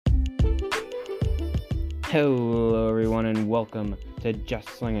Hello, everyone, and welcome to Just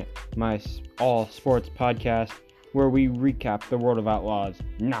Sling It, my all-sports podcast, where we recap the World of Outlaws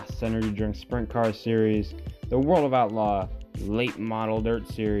NOS Energy Drink Sprint Car Series, the World of Outlaw Late Model Dirt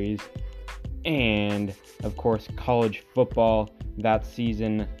Series, and, of course, college football that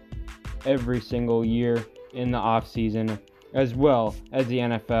season every single year in the off-season, as well as the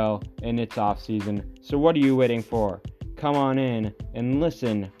NFL in its off-season. So what are you waiting for? Come on in and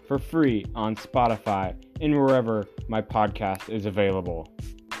listen for free on Spotify and wherever my podcast is available.